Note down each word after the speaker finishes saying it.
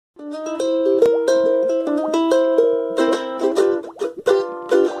Well,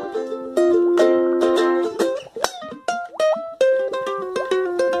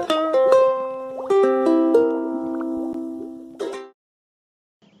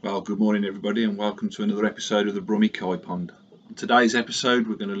 good morning everybody, and welcome to another episode of the Brummy Koi Pond. On today's episode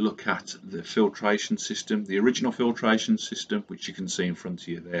we're going to look at the filtration system, the original filtration system, which you can see in front of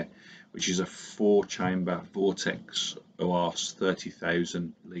you there, which is a 4-chamber Vortex OARS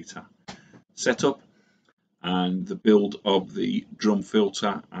 30,000 litre setup, and the build of the drum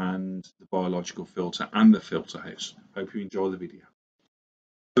filter and the biological filter and the filter house. Hope you enjoy the video.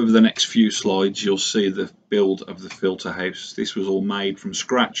 Over the next few slides you'll see the build of the filter house. This was all made from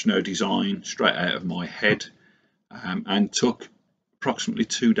scratch, no design, straight out of my head, and took approximately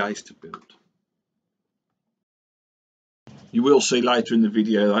 2 days to build. You will see later in the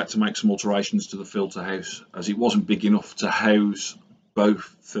video that I had to make some alterations to the filter house as it wasn't big enough to house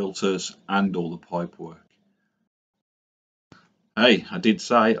both filters and all the pipework. Hey, I did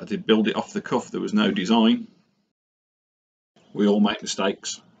say I did build it off the cuff, there was no design. We all make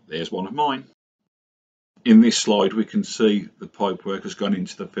mistakes. There's one of mine. In this slide we can see the pipework has gone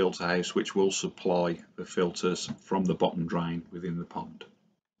into the filter house, which will supply the filters from the bottom drain within the pond.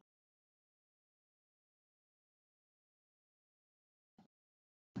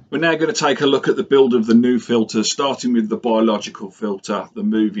 We're now going to take a look at the build of the new filters, starting with the biological filter, the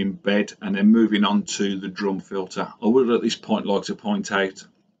moving bed, and then moving on to the drum filter. I would at this point like to point out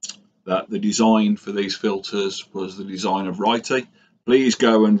that the design for these filters was the design of Litre. Please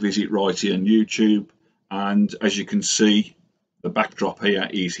go and visit Litre on YouTube, and as you can see, the backdrop here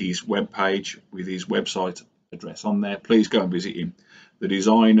is his web page with his website address on there. Please go and visit him. The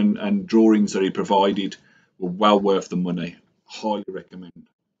design and drawings that he provided were well worth the money. Highly recommend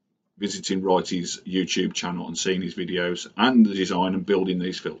visiting Litre's YouTube channel and seeing his videos and the design and building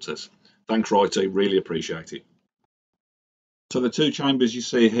these filters. Thanks Litre, really appreciate it. So the two chambers you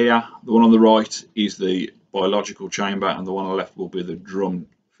see here, the one on the right is the biological chamber and the one on the left will be the drum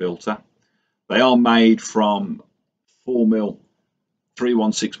filter. They are made from 4mm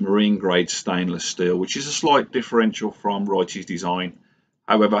 316 marine grade stainless steel, which is a slight differential from Litre's design.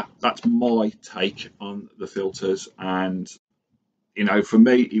 However, that's my take on the filters, and you know, for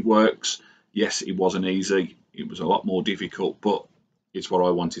me it works. Yes, it wasn't easy, it was a lot more difficult, but it's what I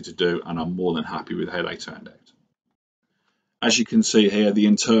wanted to do and I'm more than happy with how they turned out. As you can see here, the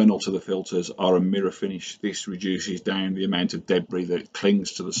internal to the filters are a mirror finish. This reduces down the amount of debris that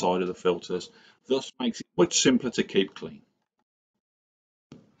clings to the side of the filters, thus makes it much simpler to keep clean.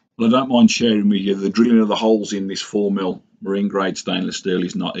 Well, I don't mind sharing with you, the drilling of the holes in this 4mm marine grade stainless steel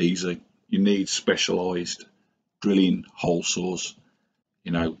is not easy. You need specialised drilling hole saws.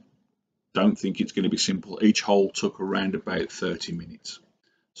 You know, don't think it's going to be simple. Each hole took around about 30 minutes.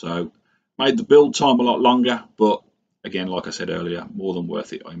 So made the build time a lot longer, but again, like I said earlier, more than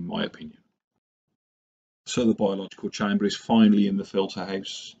worth it in my opinion. So the biological chamber is finally in the filter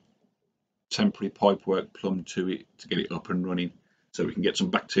house. Temporary pipework plumbed to it to get it up and running so we can get some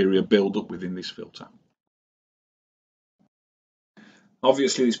bacteria build up within this filter.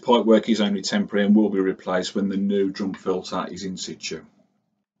 Obviously this pipework is only temporary and will be replaced when the new drum filter is in situ.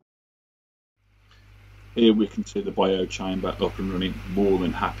 Here we can see the bio chamber up and running, more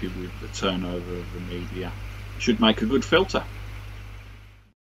than happy with the turnover of the media. Should make a good filter.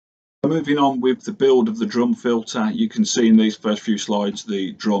 Moving on with the build of the drum filter, you can see in these first few slides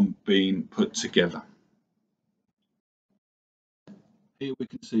the drum being put together. Here we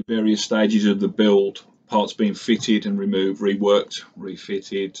can see various stages of the build, parts being fitted and removed, reworked,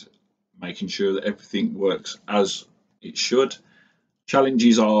 refitted, making sure that everything works as it should.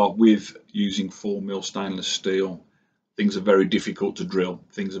 Challenges are with using 4mm stainless steel. Things are very difficult to drill,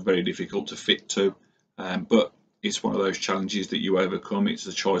 things are very difficult to fit to. But it's one of those challenges that you overcome. It's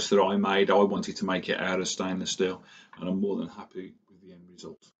the choice that I made. I wanted to make it out of stainless steel, and I'm more than happy with the end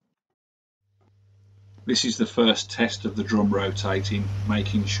result. This is the first test of the drum rotating,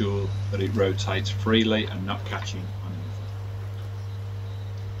 making sure that it rotates freely and not catching on anything.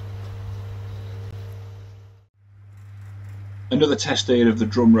 Another test here of the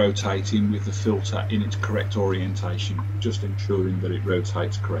drum rotating with the filter in its correct orientation, just ensuring that it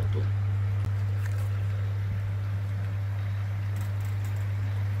rotates correctly.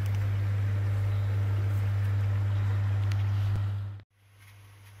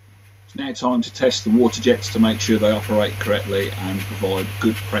 It's now time to test the water jets to make sure they operate correctly and provide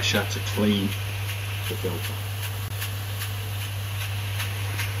good pressure to clean the filter.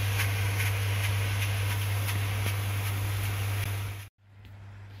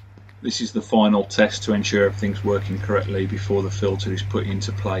 This is the final test to ensure everything's working correctly before the filter is put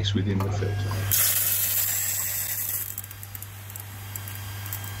into place within the filter.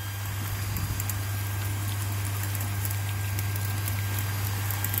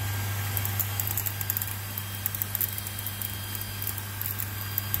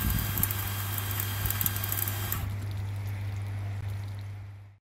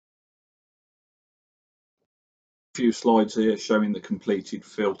 Few slides here showing the completed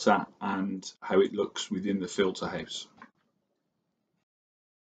filter and how it looks within the filter house.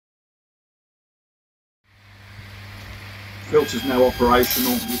 Filter's now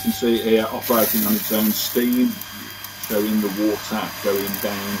operational. You can see it here operating on its own steam, showing the water going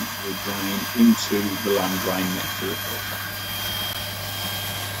down the drain into the land drain next to the filter.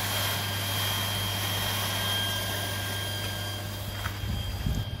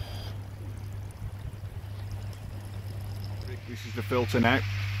 This is the filter now.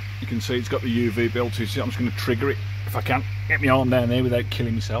 You can see it's got the UV built in, so I'm just going to trigger it if I can. Get my arm down there without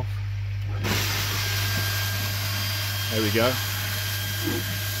killing myself. There we go.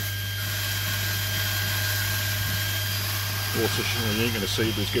 Water, you ain't going to see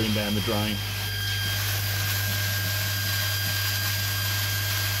it, but it's going down the drain.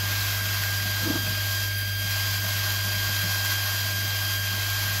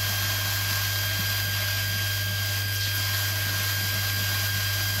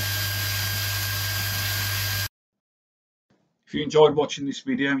 If you enjoyed watching this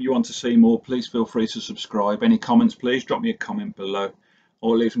video and you want to see more, please feel free to subscribe. Any comments, please drop me a comment below.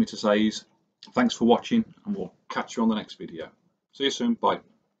 All it leaves me to say is thanks for watching, and we'll catch you on the next video. See you soon. Bye.